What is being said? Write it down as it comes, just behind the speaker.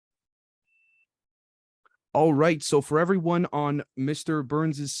All right. So for everyone on Mr.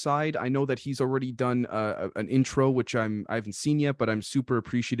 Burns's side, I know that he's already done an intro, which I haven't seen yet, but I'm super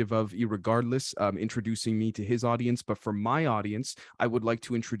appreciative of, irregardless, introducing me to his audience. But for my audience, I would like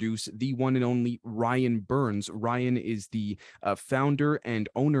to introduce the one and only Ryan Burns. Ryan is the founder and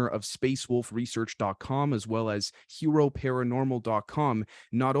owner of SpaceWolfResearch.com as well as HeroParanormal.com.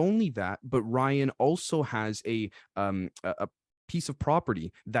 Not only that, but Ryan also has a piece of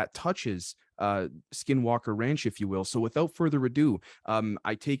property that touches Skinwalker Ranch, if you will. So without further ado,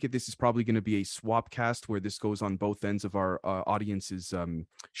 I take it this is probably going to be a swap cast where this goes on both ends of our audience's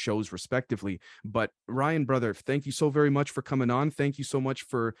shows respectively. But Ryan, brother, thank you so very much for coming on. Thank you so much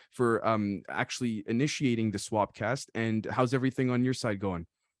for actually initiating the swap cast. And how's everything on your side going?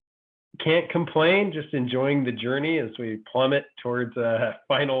 Can't complain, just enjoying the journey as we plummet towards a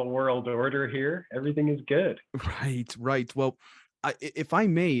final world order here. Everything is good. Right, right. Well, if I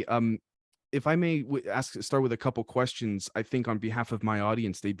may, start with a couple questions. I think on behalf of my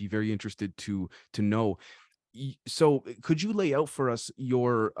audience, they'd be very interested to know. So, could you lay out for us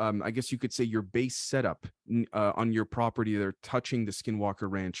your, I guess you could say your base setup on your property there, touching the Skinwalker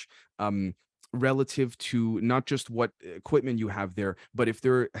Ranch, relative to not just what equipment you have there, but if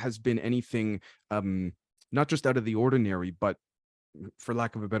there has been anything, not just out of the ordinary, but for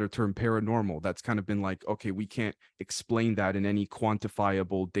lack of a better term, paranormal, that's kind of been like, okay, we can't explain that in any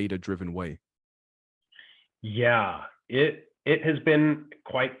quantifiable, data-driven way. Yeah, it has been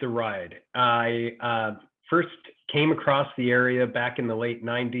quite the ride. I first came across the area back in the late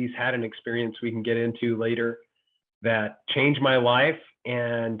 90s, had an experience we can get into later that changed my life.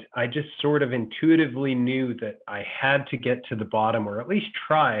 And I just sort of intuitively knew that I had to get to the bottom, or at least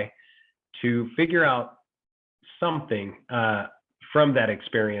try to figure out something from that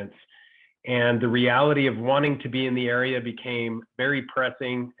experience. And the reality of wanting to be in the area became very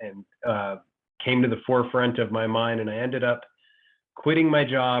pressing and came to the forefront of my mind. And I ended up quitting my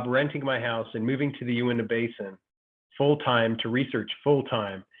job, renting my house, and moving to the Uinta Basin full time to research full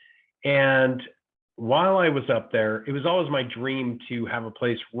time. And while I was up there, it was always my dream to have a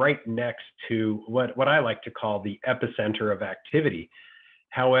place right next to what I like to call the epicenter of activity.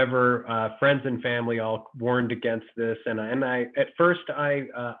 However, friends and family all warned against this, and I at first I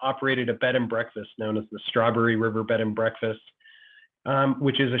operated a bed and breakfast known as the Strawberry River Bed and Breakfast,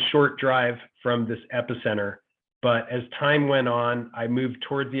 which is a short drive from this epicenter. But as time went on, I moved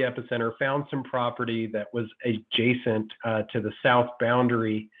towards the epicenter, found some property that was adjacent to the south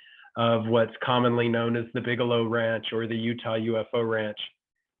boundary of what's commonly known as the Bigelow Ranch or the Utah UFO Ranch,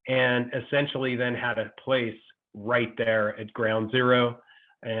 and essentially then had a place right there at ground zero,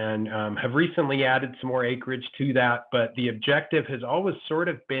 and have recently added some more acreage to that. But the objective has always sort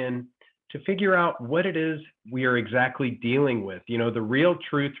of been to figure out what it is we are exactly dealing with. You know, the real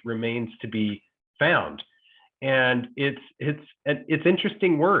truth remains to be found. And it's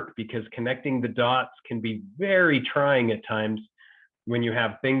interesting work because connecting the dots can be very trying at times when you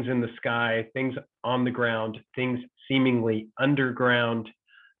have things in the sky, things on the ground, things seemingly underground,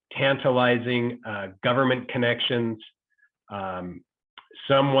 tantalizing government connections,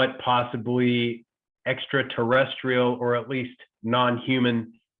 somewhat possibly extraterrestrial or at least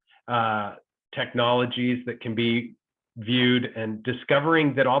non-human technologies that can be viewed, and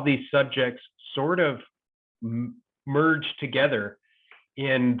discovering that all these subjects sort of merge together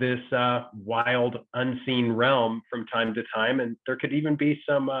in this wild, unseen realm from time to time. And there could even be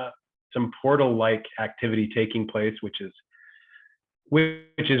some portal-like activity taking place, which is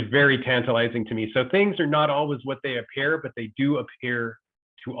very tantalizing to me. So things are not always what they appear, but they do appear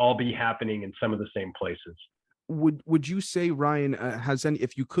to all be happening in some of the same places. Would you say, Ryan,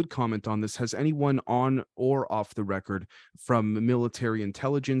 if you could comment on this, has anyone on or off the record from military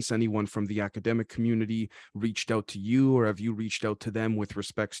intelligence, anyone from the academic community reached out to you, or have you reached out to them with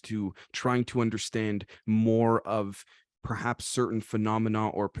respects to trying to understand more of perhaps certain phenomena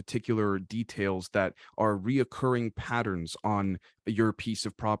or particular details that are reoccurring patterns on your piece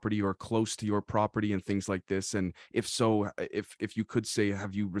of property or close to your property and things like this? And if so, if you could say,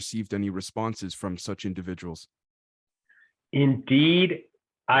 have you received any responses from such individuals? Indeed,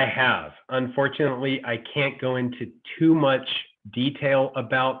 I have. Unfortunately, I can't go into too much detail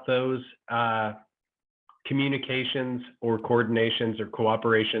about those communications or coordinations or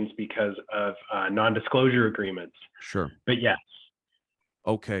cooperations because of non-disclosure agreements. Sure. But yes.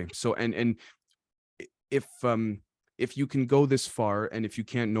 Okay. So, and if you can go this far, and if you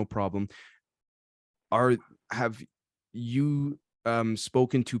can't, no problem. Have you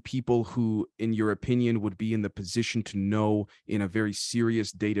spoken to people who, in your opinion, would be in the position to know in a very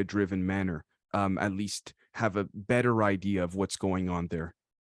serious, data-driven manner, at least have a better idea of what's going on there,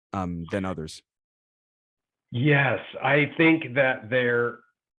 than others? Yes, I think that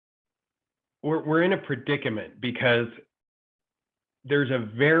we're in a predicament because there's a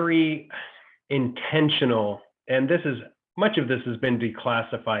very intentional, and much of this has been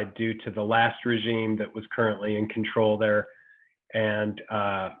declassified due to the last regime that was currently in control there, and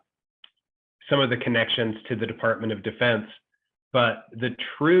some of the connections to the Department of Defense. But the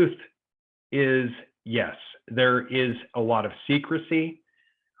truth is, yes, there is a lot of secrecy,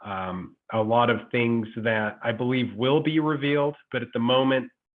 a lot of things that I believe will be revealed, but at the moment,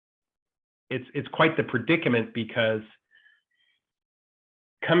 it's quite the predicament because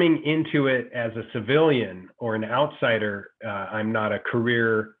coming into it as a civilian or an outsider, I'm not a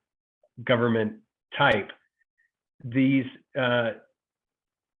career government type. These,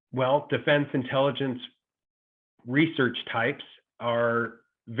 defense intelligence research types are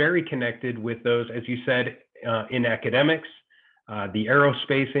very connected with those, as you said, in academics, the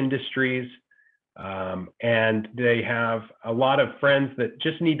aerospace industries, and they have a lot of friends that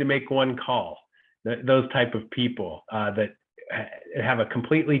just need to make one call. Those type of people that have a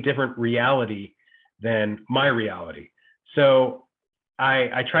completely different reality than my reality. So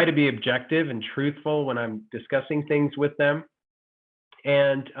I try to be objective and truthful when I'm discussing things with them.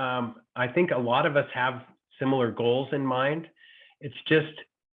 And I think a lot of us have similar goals in mind. It's just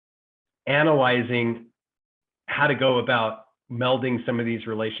analyzing how to go about melding some of these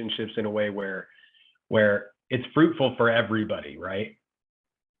relationships in a way where it's fruitful for everybody, right?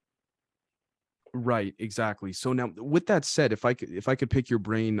 Right, exactly. So now, with that said, if I could pick your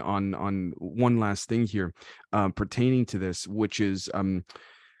brain on one last thing here, pertaining to this, which is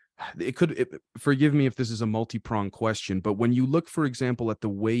forgive me if this is a multi-pronged question, but when you look, for example, at the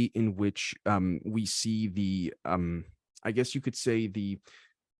way in which we see the I guess you could say the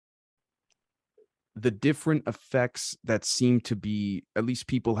different effects that seem to be, at least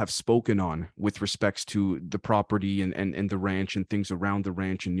people have spoken on, with respects to the property and the ranch and things around the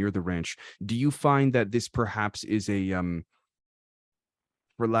ranch and near the ranch, do you find that this perhaps is a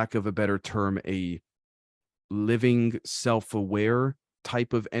for lack of a better term, a living, self-aware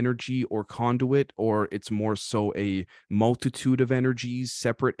type of energy or conduit, or it's more so a multitude of energies,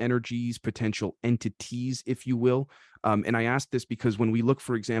 separate energies, potential entities, if you will? And I ask this because when we look,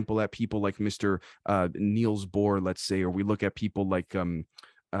 for example, at people like Mr. Niels Bohr, let's say, or we look at people like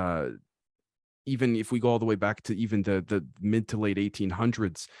uh, even if we go all the way back to even the mid to late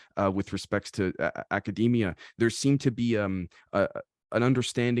 1800s, with respects to academia, there seemed to be an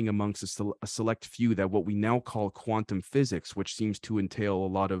understanding amongst a select few that what we now call quantum physics, which seems to entail a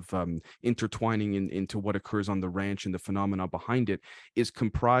lot of intertwining into what occurs on the ranch and the phenomena behind it, is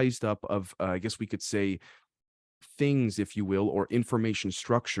comprised up of, I guess we could say, things, if you will, or information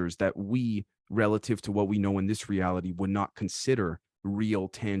structures that we, relative to what we know in this reality, would not consider real,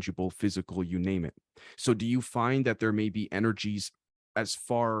 tangible, physical, you name it. So do you find that there may be energies as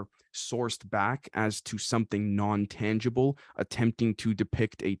far sourced back as to something non-tangible, attempting to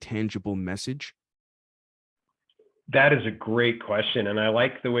depict a tangible message? That is a great question. And I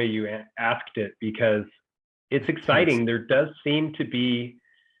like the way you asked it because it's Thanks. exciting. There does seem to be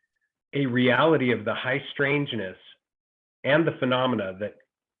a reality of the high strangeness and the phenomena that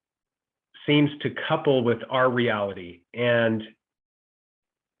seems to couple with our reality. And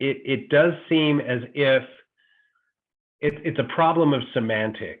it does seem as if it's a problem of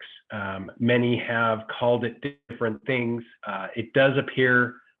semantics. Many have called it different things. It does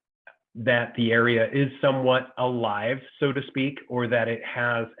appear that the area is somewhat alive, so to speak, or that it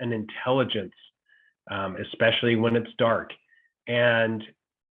has an intelligence, especially when it's dark. And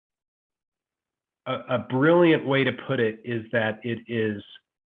a brilliant way to put it is that it is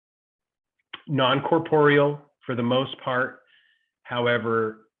non-corporeal for the most part,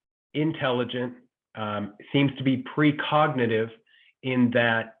 however, intelligent, seems to be precognitive in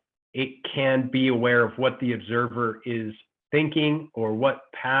that it can be aware of what the observer is thinking or what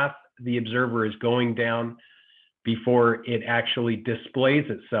path the observer is going down before it actually displays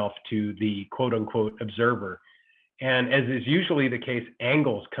itself to the quote unquote observer. And as is usually the case,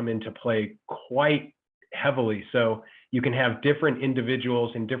 angles come into play quite heavily. So you can have different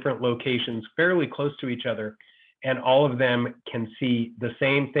individuals in different locations fairly close to each other, and all of them can see the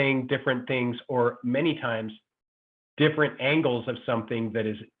same thing, different things, or many times different angles of something that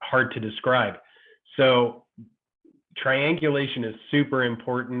is hard to describe. So triangulation is super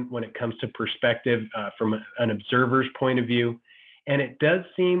important when it comes to perspective from an observer's point of view. And it does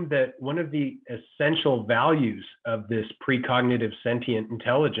seem that one of the essential values of this precognitive sentient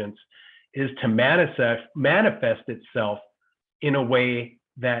intelligence is to manifest itself in a way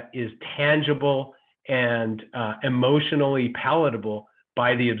that is tangible and emotionally palatable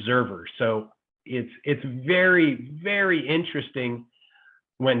by the observer. So it's very, very interesting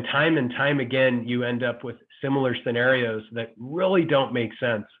when time and time again you end up with similar scenarios that really don't make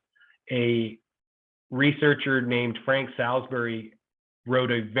sense. A researcher named Frank Salisbury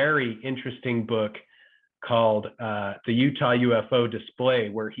wrote a very interesting book called The Utah UFO Display,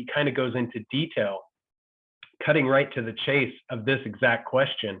 where he kind of goes into detail, cutting right to the chase of this exact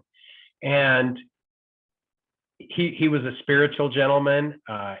question. And he was a spiritual gentleman,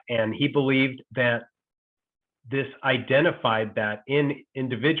 and he believed that this identified that in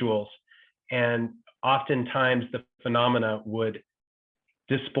individuals, and oftentimes the phenomena would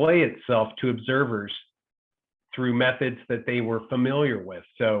display itself to observers through methods that they were familiar with.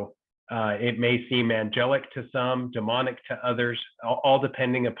 So it may seem angelic to some, demonic to others, all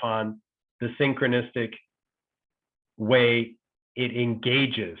depending upon the synchronistic way it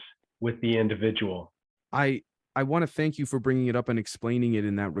engages with the individual. I want to thank you for bringing it up and explaining it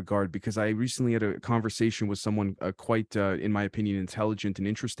in that regard, because I recently had a conversation with someone quite, in my opinion, intelligent and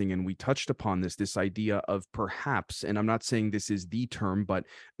interesting, and we touched upon this idea of perhaps, and I'm not saying this is the term, but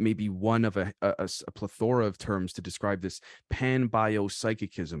maybe one of a plethora of terms to describe this,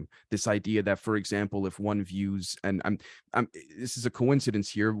 panbiopsychism. This idea that, for example, if one views, and this is a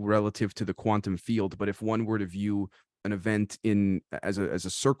coincidence here relative to the quantum field, but if one were to view an event in as a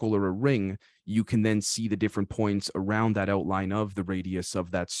circle or a ring, you can then see the different points around that outline of the radius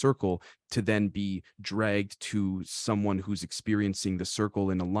of that circle to then be dragged to someone who's experiencing the circle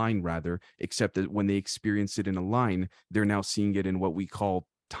in a line, rather, except that when they experience it in a line, they're now seeing it in what we call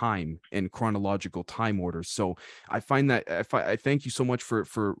time and chronological time order. So I find that I thank you so much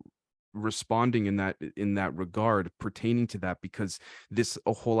for responding in that regard pertaining to that, because this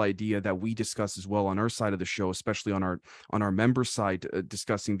a whole idea that we discuss as well on our side of the show, especially on our member side,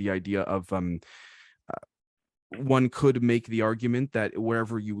 discussing the idea of one could make the argument that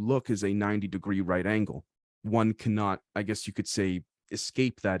wherever you look is a 90-degree right angle. One cannot, I guess you could say,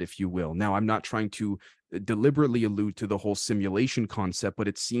 escape that, if you will. Now, I'm not trying to deliberately allude to the whole simulation concept, but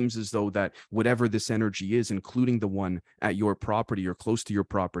it seems as though that whatever this energy is, including the one at your property or close to your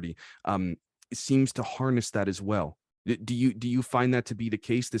property, seems to harness that as well. Do you find that to be the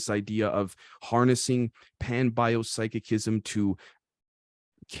case, this idea of harnessing panbiopsychism to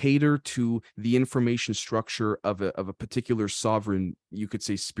cater to the information structure of a particular sovereign, you could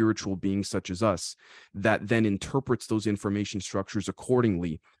say, spiritual being such as us, that then interprets those information structures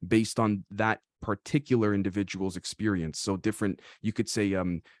accordingly based on that particular individual's experience? So different, you could say,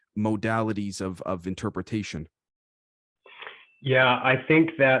 modalities of interpretation. Yeah, I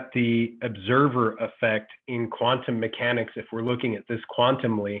think that the observer effect in quantum mechanics, if we're looking at this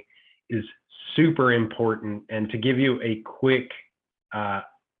quantumly, is super important. And to give you a quick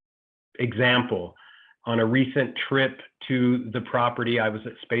example, on a recent trip to the property, I was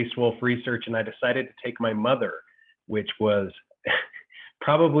at Space Wolf Research, and I decided to take my mother, which was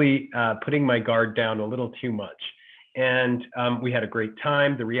probably putting my guard down a little too much. And we had a great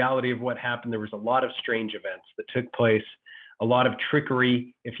time. The reality of what happened, there was a lot of strange events that took place, a lot of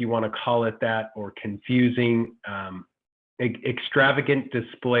trickery, if you want to call it that, or confusing, extravagant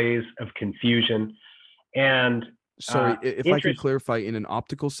displays of confusion. And sorry, if I can clarify, in an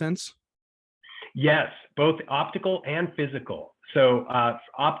optical sense? Yes, both optical and physical. So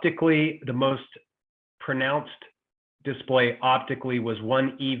optically, the most pronounced display optically was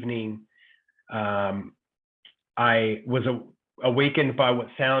one evening. I was awakened by what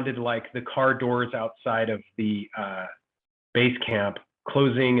sounded like the car doors outside of the base camp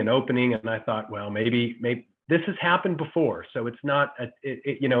closing and opening, and I thought, well, maybe this has happened before, so it's not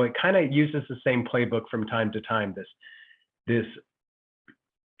it kind of uses the same playbook from time to time, this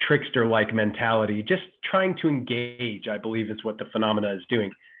trickster-like mentality, just trying to engage, I believe, is what the phenomena is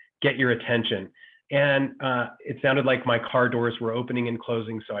doing, get your attention. And it sounded like my car doors were opening and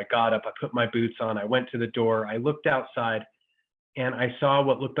closing, so I got up, I put my boots on, I went to the door, I looked outside, and I saw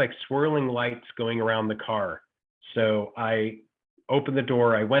what looked like swirling lights going around the car. So I opened the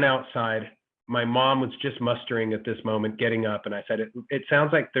door, I went outside. My mom was just mustering at this moment, getting up, and I said, it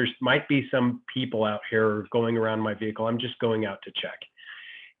sounds like there might be some people out here going around my vehicle. I'm just going out to check.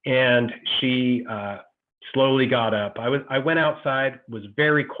 And she slowly got up. I went outside, was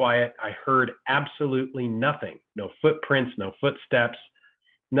very quiet. I heard absolutely nothing, no footprints, no footsteps,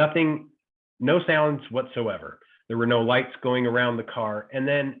 nothing, no sounds whatsoever. There were no lights going around the car. And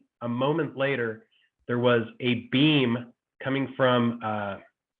then a moment later, there was a beam coming from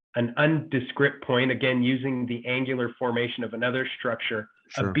an undescript point, again, using the angular formation of another structure,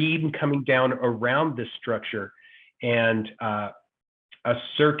 sure. A beam coming down around this structure, and a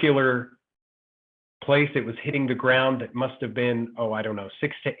circular place. It was hitting the ground that must have been,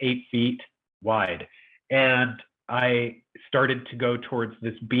 6 to 8 feet wide. And I started to go towards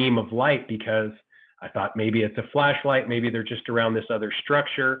this beam of light because I thought maybe it's a flashlight, maybe they're just around this other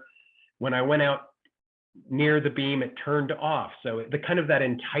structure. When I went out near the beam, it turned off. So the kind of that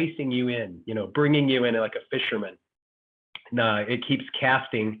enticing you in, bringing you in like a fisherman. It keeps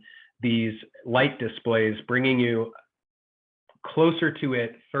casting these light displays, bringing you closer to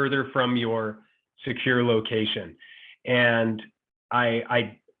it, further from your secure location. And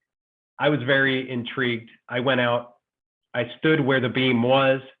I was very intrigued. I went out, I stood where the beam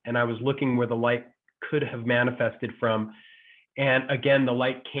was, and I was looking where the light could have manifested from. And again, the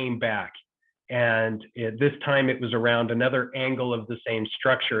light came back. And this time it was around another angle of the same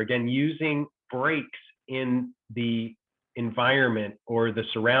structure, again, using breaks in the environment or the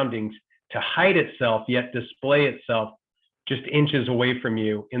surroundings to hide itself, yet display itself just inches away from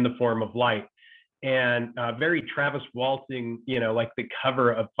you in the form of light. And very Travis Walton, like the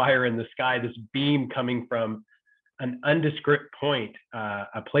cover of Fire in the Sky, this beam coming from an undescript point,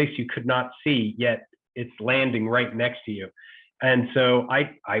 a place you could not see, yet it's landing right next to you. And so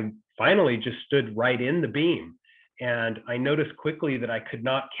I finally just stood right in the beam. And I noticed quickly that I could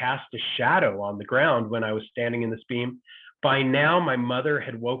not cast a shadow on the ground when I was standing in this beam. By now, my mother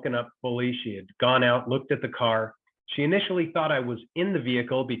had woken up fully. She had gone out, looked at the car. She initially thought I was in the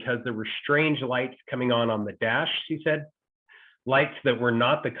vehicle because there were strange lights coming on the dash, she said, lights that were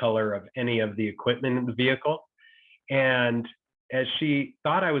not the color of any of the equipment in the vehicle. And as she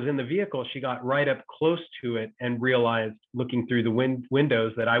thought I was in the vehicle, she got right up close to it and realized, looking through the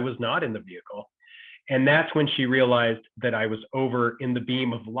windows, that I was not in the vehicle. And that's when she realized that I was over in the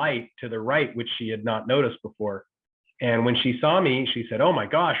beam of light to the right, which she had not noticed before. And when she saw me, she said, "Oh my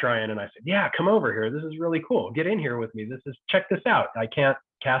gosh, Ryan." And I said, "Yeah, come over here. This is really cool. Get in here with me. Check this out. I can't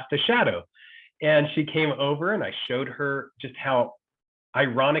cast a shadow." And she came over and I showed her just how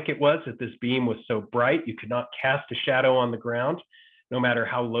ironic it was that this beam was so bright. You could not cast a shadow on the ground, no matter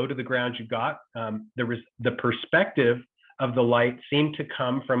how low to the ground you got. There was the perspective of the light seemed to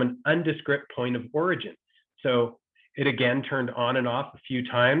come from an undescript point of origin. So it again turned on and off a few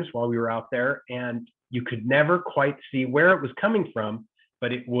times while we were out there, and you could never quite see where it was coming from,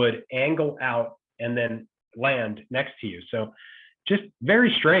 but it would angle out and then land next to you. So just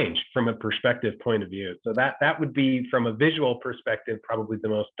very strange from a perspective point of view. So that would be, from a visual perspective, probably the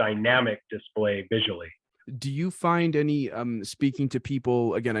most dynamic display visually. Do you find any speaking to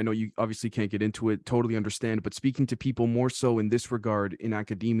people, again, I know you obviously can't get into it, totally understand, but speaking to people more so in this regard in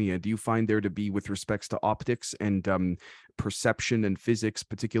academia, do you find there to be, with respects to optics and perception and physics,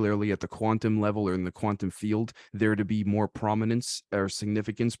 particularly at the quantum level or in the quantum field, there to be more prominence or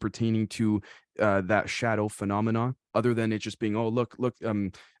significance pertaining to that shadow phenomena, other than it just being, oh, look, look,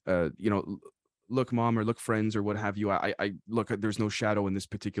 mom, or look, friends, or what have you, I look, there's no shadow in this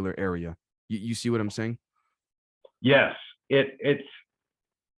particular area. You see what I'm saying? Yes, it's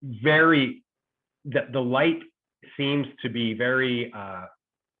very, the light seems to be very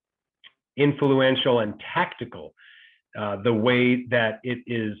influential and tactical, the way that it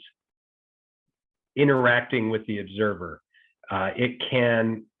is interacting with the observer. It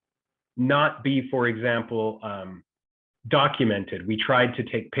can not be, for example, documented. We tried to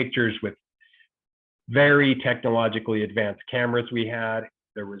take pictures with very technologically advanced cameras we had.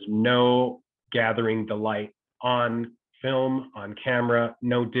 There was no gathering the light on film, on camera,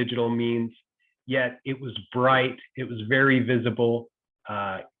 no digital means, yet it was bright, it was very visible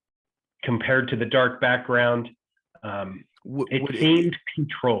compared to the dark background. It seemed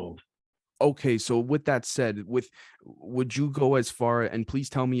controlled. Okay, so with that said, would you go as far, and please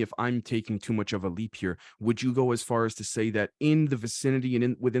tell me if I'm taking too much of a leap here, would you go as far as to say that in the vicinity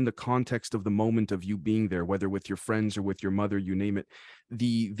and within the context of the moment of you being there, whether with your friends or with your mother, you name it,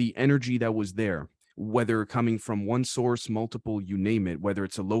 the energy that was there, whether coming from one source, multiple, you name it, whether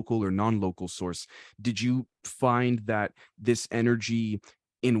it's a local or non-local source, did you find that this energy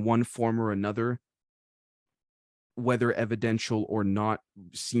in one form or another, whether evidential or not,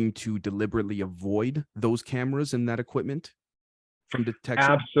 seem to deliberately avoid those cameras and that equipment from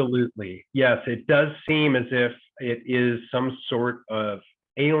detection? Absolutely. Yes, it does seem as if it is some sort of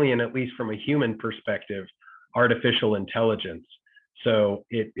alien, at least from a human perspective, artificial intelligence. So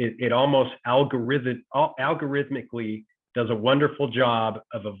it almost algorithmically does a wonderful job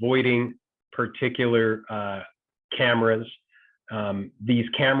of avoiding particular cameras. These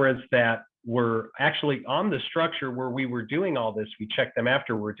cameras that were actually on the structure where we were doing all this, we checked them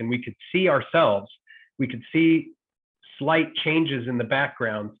afterwards, and we could see ourselves. We could see slight changes in the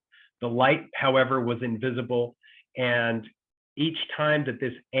background. The light, however, was invisible. And each time that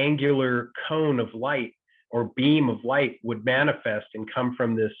this angular cone of light or beam of light would manifest and come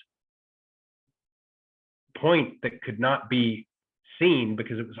from this point that could not be seen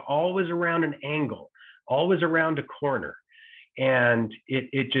because it was always around an angle, always around a corner. And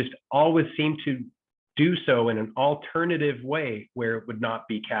it just always seemed to do so in an alternative way where it would not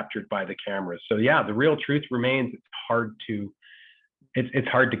be captured by the cameras. So yeah, the real truth remains. It's hard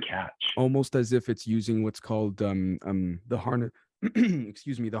to catch. Almost as if it's using what's called the harness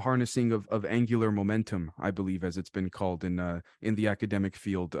excuse me, the harnessing of angular momentum, I believe, as it's been called in the academic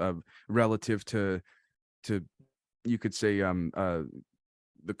field, relative to you could say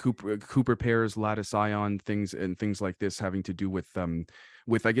the Cooper pairs, lattice ion things, and things like this, having to do with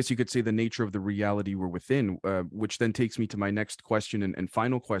I guess you could say the nature of the reality we're within, which then takes me to my next question and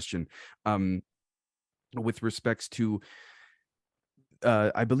final question, with respects to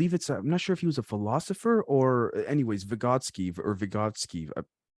I believe I'm not sure if he was a philosopher or anyways, Vygotsky.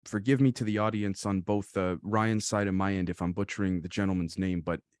 Forgive me to the audience on both Ryan's side and my end if I'm butchering the gentleman's name,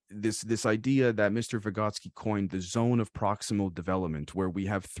 but this idea that Mr. Vygotsky coined, the zone of proximal development, where we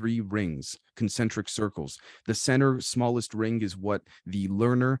have three rings, concentric circles. The center smallest ring is what the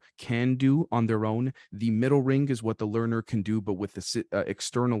learner can do on their own. The middle ring is what the learner can do, but with the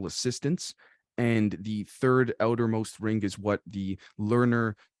external assistance. And the third outermost ring is what the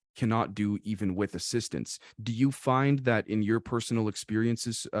learner cannot do even with assistance. Do you find that in your personal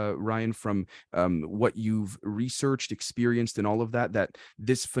experiences, Ryan, from what you've researched, experienced, and all of that, that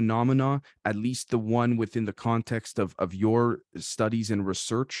this phenomena, at least the one within the context of your studies and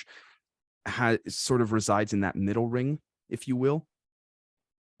research, sort of resides in that middle ring, if you will?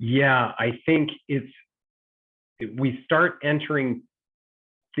 Yeah, I think we start entering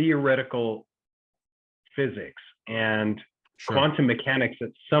theoretical physics and Sure. quantum mechanics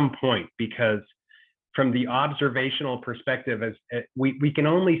at some point, because from the observational perspective, as we can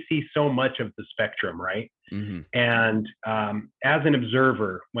only see so much of the spectrum, right? Mm-hmm. And as an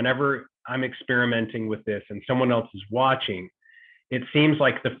observer, whenever I'm experimenting with this and someone else is watching, it seems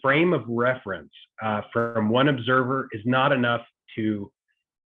like the frame of reference from one observer is not enough to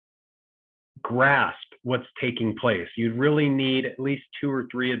grasp what's taking place. You'd really need at least 2 or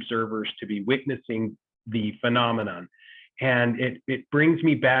 3 observers to be witnessing the phenomenon. And it brings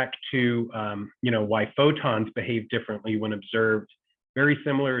me back to why photons behave differently when observed, very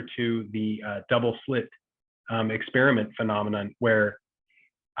similar to the double slit experiment phenomenon, where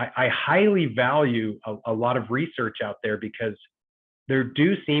I highly value a lot of research out there, because there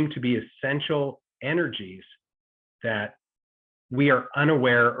do seem to be essential energies that we are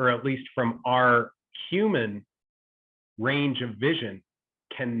unaware, or at least from our human range of vision,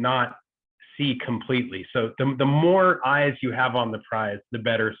 cannot see completely. So the more eyes you have on the prize, the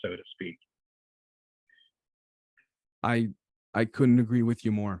better, so to speak. I couldn't agree with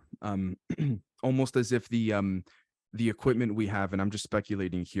you more. Almost as if the equipment we have, and I'm just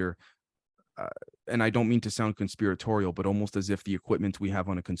speculating here, and I don't mean to sound conspiratorial, but almost as if the equipment we have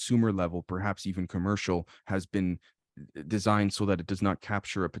on a consumer level, perhaps even commercial, has been designed so that it does not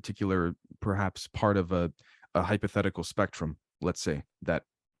capture a particular, perhaps part of a hypothetical spectrum, let's say, that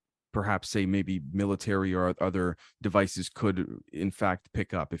perhaps, say, maybe military or other devices could in fact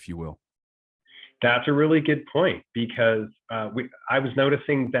pick up, if you will. That's a really good point, because I was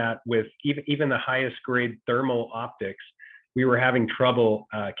noticing that with even the highest grade thermal optics, we were having trouble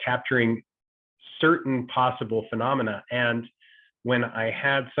capturing certain possible phenomena. And when I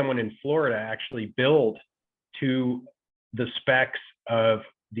had someone in Florida actually build to the specs of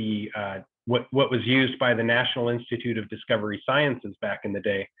the what was used by the National Institute of Discovery Sciences back in the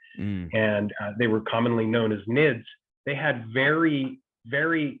day, and they were commonly known as NIDS, they had very,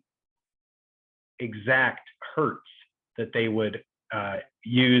 very exact hertz that they would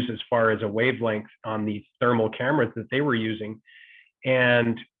use as far as a wavelength on these thermal cameras that they were using.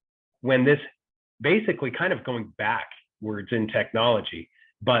 And when this, basically kind of going backwards in technology,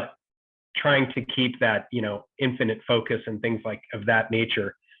 but trying to keep that, infinite focus and things like of that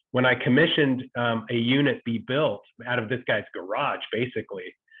nature, when I commissioned a unit be built out of this guy's garage,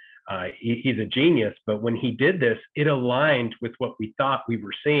 basically, he's a genius, but when he did this, it aligned with what we thought we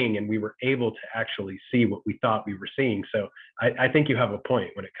were seeing, and we were able to actually see what we thought we were seeing. So I think you have a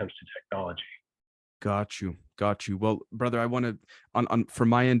point when it comes to technology. Got you. Well, brother, I want to, on from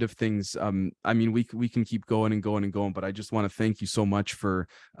my end of things, I mean, we can keep going and going and going, but I just want to thank you so much for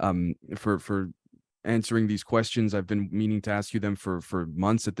answering these questions. I've been meaning to ask you them for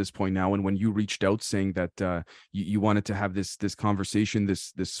months at this point now. And when you reached out saying that you wanted to have this conversation,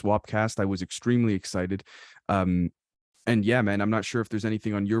 this swap cast, I was extremely excited. And yeah, man, I'm not sure if there's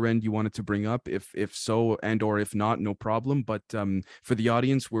anything on your end you wanted to bring up. If so, and or if not, no problem. But for the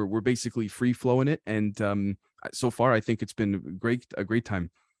audience, we're basically free flowing it, and so far I think it's been a great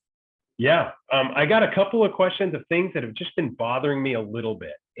time. Yeah, I got a couple of questions of things that have just been bothering me a little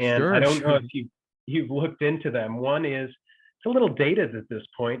bit, and I Sure, don't know sure. if you've looked into them. One is it's a little dated at this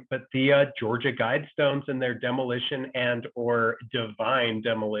point, but the Georgia Guidestones and their demolition and or divine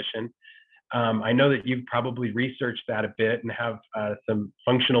demolition. I know that you've probably researched that a bit and have some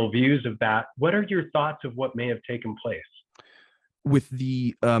functional views of that. What are your thoughts of what may have taken place? With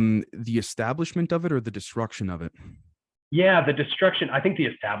the establishment of it or the destruction of it? Yeah, the destruction. I think the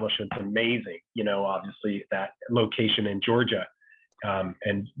establishment's amazing. Obviously that location in Georgia,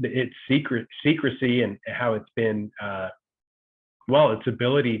 and its secrecy and how it's been, well, its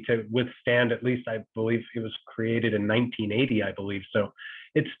ability to withstand. At least I believe it was created in 1980, I believe. So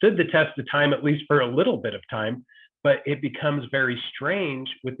it stood the test of time, at least for a little bit of time. But it becomes very strange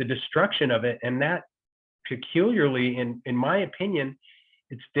with the destruction of it, and that peculiarly, in my opinion,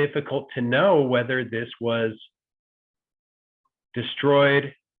 it's difficult to know whether this was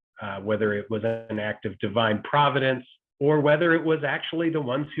destroyed, whether it was an act of divine providence, or whether it was actually the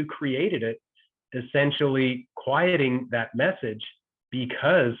ones who created it, essentially quieting that message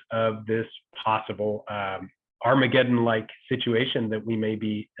because of this possible Armageddon like situation that we may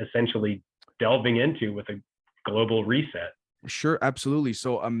be essentially delving into with a global reset. Sure, absolutely.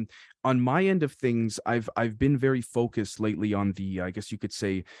 So, on my end of things, I've been very focused lately on the, I guess you could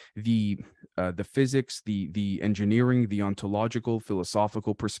say, the physics, the engineering, the ontological,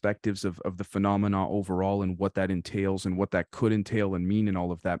 philosophical perspectives of the phenomena overall, and what that entails, and what that could entail and mean, and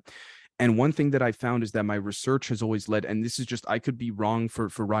all of that. And one thing that I found is that my research has always led, and this is just, I could be wrong for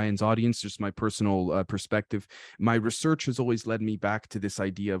Ryan's audience, just my personal perspective. My research has always led me back to this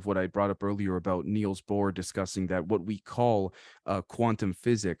idea of what I brought up earlier about Niels Bohr discussing that what we call quantum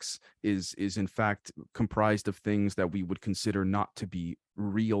physics is in fact comprised of things that we would consider not to be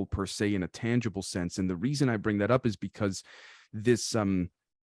real per se in a tangible sense. And the reason I bring that up is because this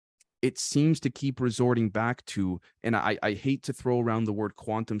it seems to keep resorting back to, and I hate to throw around the word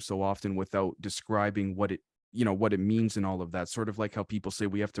quantum so often without describing what it, what it means and all of that. Sort of like how people say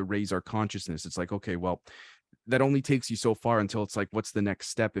we have to raise our consciousness. It's like, okay, well, that only takes you so far until it's like, what's the next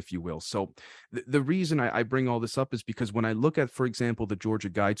step, if you will? So the reason I bring all this up is because when I look at, for example, the Georgia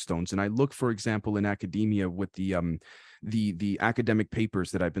Guidestones, and I look, for example, in academia with the academic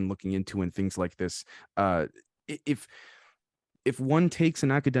papers that I've been looking into and things like this, if one takes an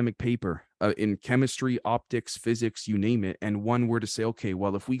academic paper in chemistry, optics, physics, you name it, and one were to say, okay,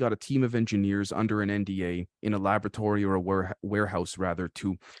 well, if we got a team of engineers under an NDA in a laboratory or a warehouse, rather,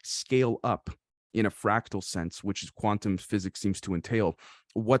 to scale up in a fractal sense, which is quantum physics seems to entail,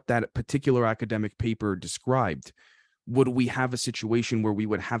 what that particular academic paper described, would we have a situation where we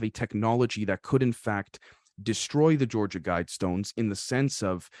would have a technology that could, in fact, destroy the Georgia Guidestones in the sense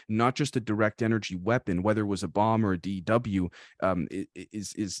of not just a direct energy weapon, whether it was a bomb or a DW,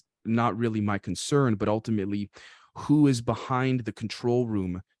 is not really my concern, but ultimately, who is behind the control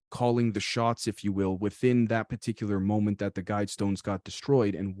room calling the shots, if you will, within that particular moment that the Guidestones got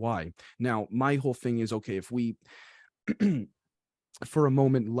destroyed, and why? Now, my whole thing is, okay, if we for a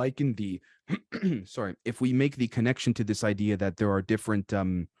moment liken the sorry, if we make the connection to this idea that there are different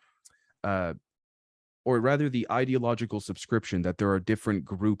uh or rather the ideological subscription that there are different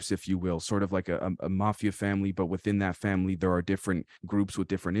groups, if you will, sort of like a mafia family, but within that family, there are different groups with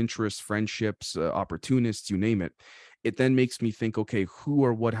different interests, friendships, opportunists, you name it. It then makes me think, okay, who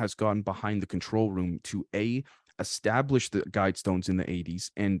or what has gone behind the control room to A, establish the Guidestones in the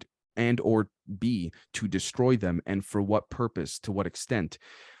 80s, and or B, to destroy them, and for what purpose, to what extent?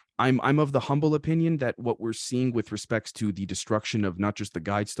 I'm of the humble opinion that what we're seeing with respects to the destruction of not just the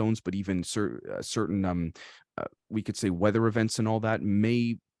Guidestones, but even certain we could say weather events and all that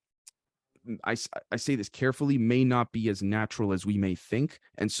may, I say this carefully, may not be as natural as we may think.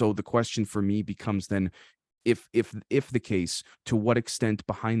 And so the question for me becomes then, if the case, to what extent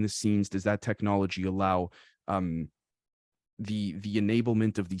behind the scenes does that technology allow the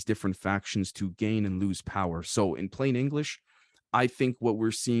enablement of these different factions to gain and lose power? So in plain English, I think what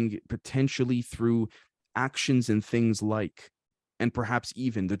we're seeing potentially through actions and things like, and perhaps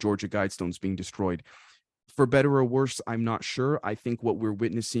even the Georgia Guidestones being destroyed, for better or worse, I'm not sure. I think what we're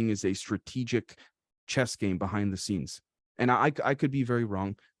witnessing is a strategic chess game behind the scenes. And I could be very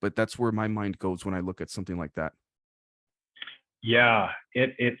wrong, but that's where my mind goes when I look at something like that. Yeah,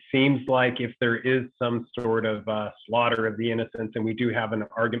 it seems like if there is some sort of slaughter of the innocents, and we do have an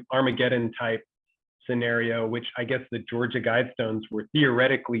Armageddon type scenario, which I guess the Georgia Guidestones were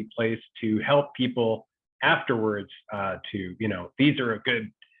theoretically placed to help people afterwards, to, these are a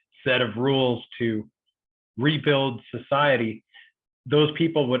good set of rules to rebuild society. Those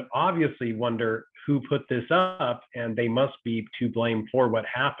people would obviously wonder who put this up, and they must be to blame for what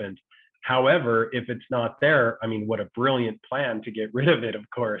happened. However, if it's not there, I mean, what a brilliant plan to get rid of it, of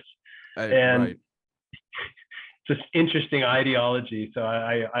course. And Right. just interesting ideology. So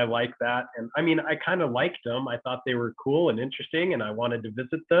I like that. And I mean, I kind of liked them. I thought they were cool and interesting, and I wanted to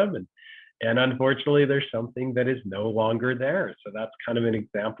visit them. And unfortunately, there's something that is no longer there. So that's kind of an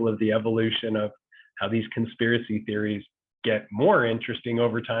example of the evolution of how these conspiracy theories get more interesting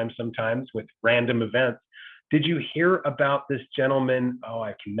over time, sometimes with random events. Did you hear about this gentleman? Oh,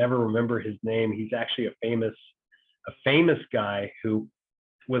 I can never remember his name. He's actually a famous guy who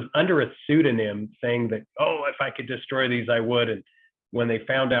was under a pseudonym saying that, oh, if I could destroy these, I would. And when they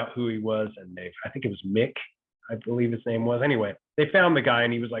found out who he was, and I think it was Mick, I believe his name was. Anyway, they found the guy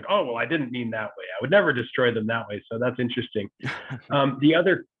and he was like, oh, well, I didn't mean that way. I would never destroy them that way. So that's interesting. The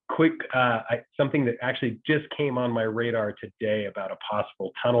other quick, something that actually just came on my radar today about a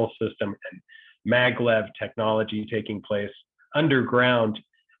possible tunnel system and maglev technology taking place underground.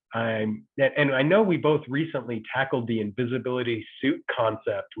 And I know we both recently tackled the invisibility suit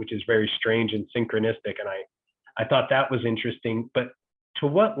concept, which is very strange and synchronistic. And I thought that was interesting. But to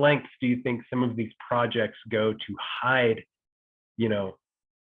what lengths do you think some of these projects go to hide, you know,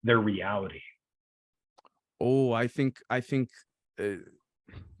 their reality? Oh, uh, I think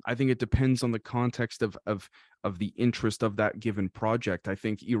it depends on the context of the interest of that given project. I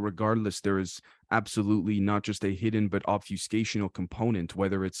think, irregardless, there is absolutely not just a hidden but obfuscational component,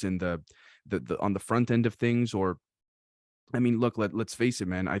 whether it's in the on the front end of things, or, I mean, look, let's face it,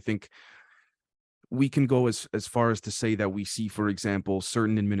 man. I think we can go as far as to say that we see, for example,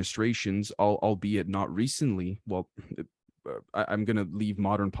 certain administrations, albeit not recently. Well, I'm going to leave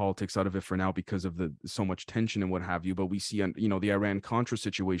modern politics out of it for now because of the so much tension and what have you. But we see, the Iran-Contra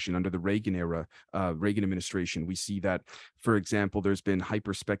situation under the Reagan era, Reagan administration. We see that, for example, there's been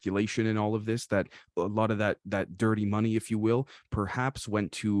hyper speculation in all of this, that a lot of that dirty money, if you will, perhaps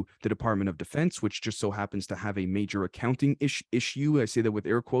went to the Department of Defense, which just so happens to have a major accounting issue. I say that with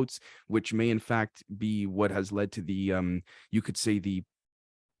air quotes, which may in fact be what has led to the, you could say, the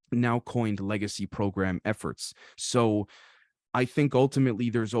now coined legacy program efforts. So I think ultimately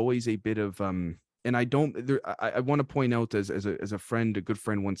there's always a bit of and I don't there I want to point out, as a friend, a good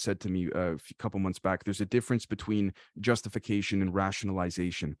friend once said to me a couple months back, there's a difference between justification and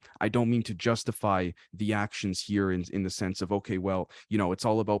rationalization. I don't mean to justify the actions here in the sense of, okay, well, it's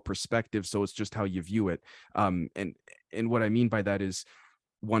all about perspective, so it's just how you view it. And what I mean by that is,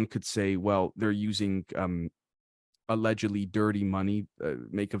 one could say, well, they're using allegedly dirty money,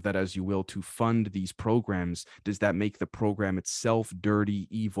 make of that as you will, to fund these programs. Does that make the program itself dirty,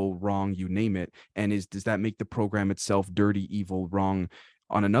 evil, wrong, you name it? And does that make the program itself dirty, evil, wrong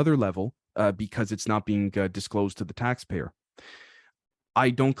on another level, because it's not being disclosed to the taxpayer? I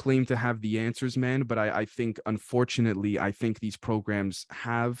don't claim to have the answers, man, but I think, unfortunately, I think these programs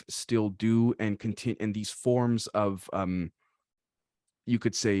have, still do, and continue, and these forms of you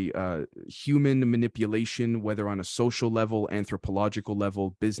could say, human manipulation, whether on a social level, anthropological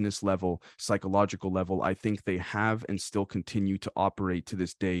level, business level, psychological level. I think they have and still continue to operate to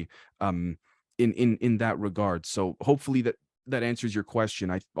this day, in that regard. So hopefully that answers your question.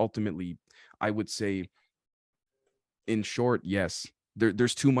 I would say, in short, yes.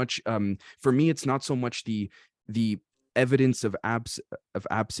 There's too much. For me, it's not so much the evidence of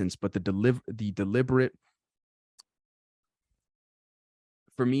absence, but the deliberate.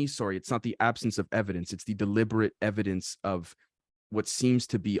 For me, sorry, it's not the absence of evidence, it's the deliberate evidence of what seems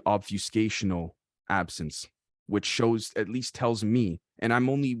to be obfuscational absence, which shows, at least tells me, and I'm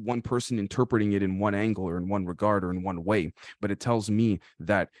only one person interpreting it in one angle or in one regard or in one way, but it tells me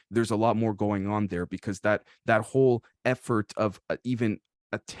that there's a lot more going on there, because that whole effort of even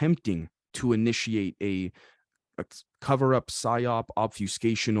attempting to initiate a cover up, psyop,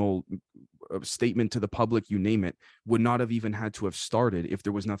 obfuscational statement to the public, you name it, would not have even had to have started if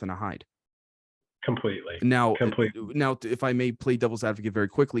there was nothing to hide. Completely. Now, Completely. if I may play devil's advocate very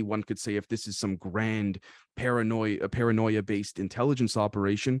quickly, one could say, if this is some grand paranoia-based intelligence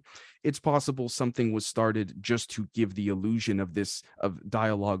operation, it's possible something was started just to give the illusion of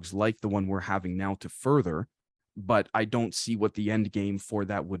dialogues like the one we're having now to further, but I don't see what the end game for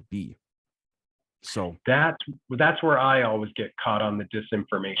that would be. So That's where I always get caught on the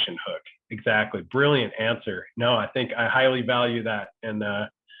disinformation hook. Exactly. Brilliant answer. No, I think I highly value that and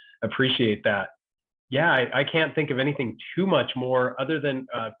appreciate that. Yeah, I can't think of anything too much more other than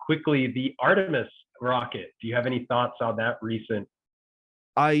quickly the Artemis rocket. Do you have any thoughts on that recent?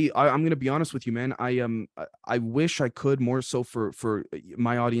 I'm gonna be honest with you, man. I wish I could, more so for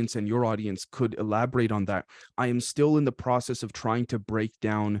my audience and your audience, could elaborate on that. I am still in the process of trying to break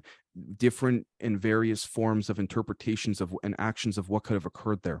down different and various forms of interpretations of and actions of what could have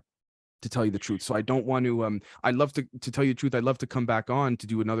occurred there. to tell you the truth. So I don't want to I love to tell you the truth, I'd love to come back on to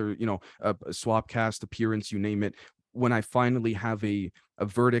do another, a swap cast appearance, you name it, when I finally have a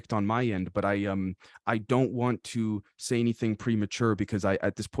verdict on my end. But I don't want to say anything premature because I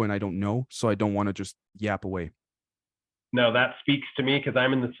at this point I don't know. So I don't want to just yap away. No, that speaks to me because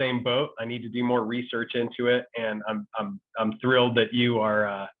I'm in the same boat. I need to do more research into it, and I'm thrilled that you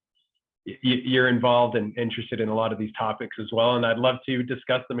are you're involved and interested in a lot of these topics as well. And I'd love to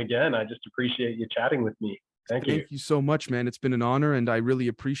discuss them again. I just appreciate you chatting with me. Thank you. Thank you so much, man. It's been an honor, and I really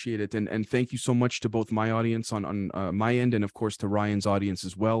appreciate it. And thank you so much to both my audience on my end, and of course to Ryan's audience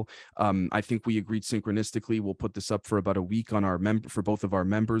as well. I think we agreed synchronistically. We'll put this up for about a week on our for both of our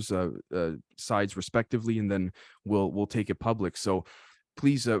members' sides respectively, and then we'll take it public. So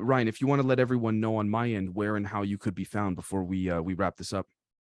please, Ryan, if you want to let everyone know on my end where and how you could be found before we wrap this up.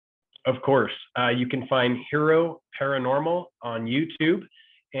 Of course, you can find Hero Paranormal on YouTube,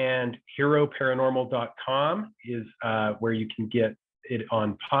 and heroparanormal.com is where you can get it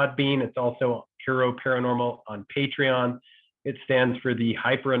on Podbean. It's also Hero Paranormal on Patreon. It stands for the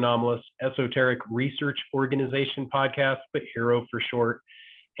Hyper Anomalous Esoteric Research Organization podcast, but Hero for short.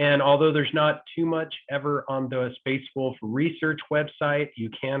 And although there's not too much ever on the Space Wolf Research website, you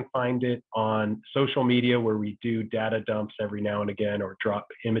can find it on social media where we do data dumps every now and again or drop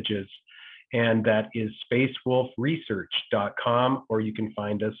images. And that is spacewolfresearch.com, or you can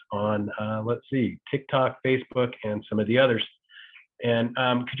find us on, TikTok, Facebook, and some of the others. And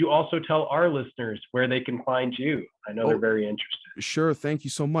could you also tell our listeners where they can find you? I know they're very interested. Sure. Thank you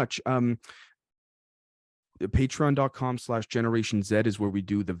so much. Patreon.com/Generation Z is where we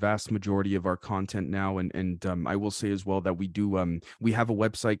do the vast majority of our content now. And I will say as well that we do, we have a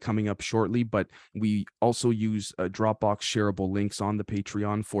website coming up shortly, but we also use Dropbox shareable links on the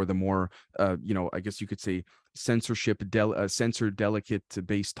Patreon for the more, I guess you could say censor delicate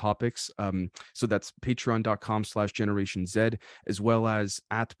based topics. So that's patreon.com/Generation Z, as well as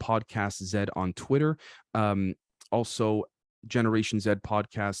at Podcast Z on Twitter. Also, Generation Z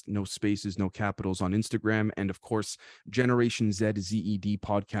podcast, no spaces, no capitals, on Instagram, and of course Generation Z ZED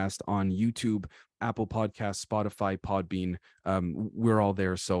podcast on YouTube, Apple Podcasts, Spotify, Podbean. We're all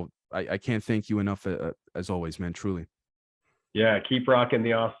there, so I can't thank you enough, as always, man. Truly. Yeah, keep rocking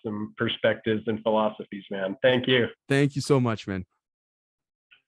the awesome perspectives and philosophies, man. Thank you. Thank you so much, man.